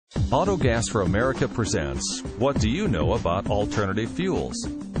Autogas for America presents, What do you know about alternative fuels?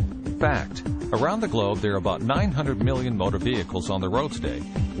 Fact: around the globe there are about 900 million motor vehicles on the road today,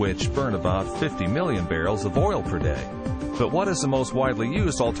 which burn about 50 million barrels of oil per day. But what is the most widely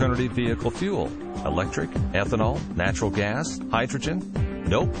used alternative vehicle fuel? Electric, ethanol, natural gas, hydrogen?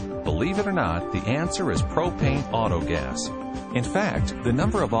 Nope. Believe it or not, the answer is propane autogas. In fact, the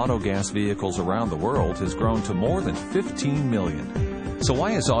number of autogas vehicles around the world has grown to more than 15 million. So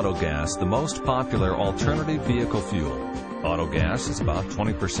why is autogas the most popular alternative vehicle fuel? Autogas is about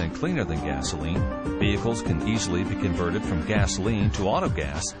 20% cleaner than gasoline. Vehicles can easily be converted from gasoline to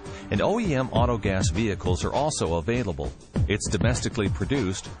autogas, and OEM autogas vehicles are also available. It's domestically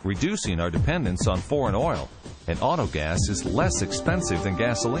produced, reducing our dependence on foreign oil, and autogas is less expensive than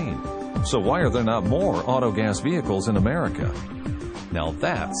gasoline. So why are there not more autogas vehicles in America? Now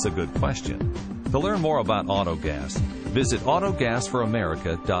that's a good question. To learn more about autogas, visit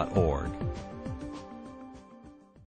autogasforamerica.org.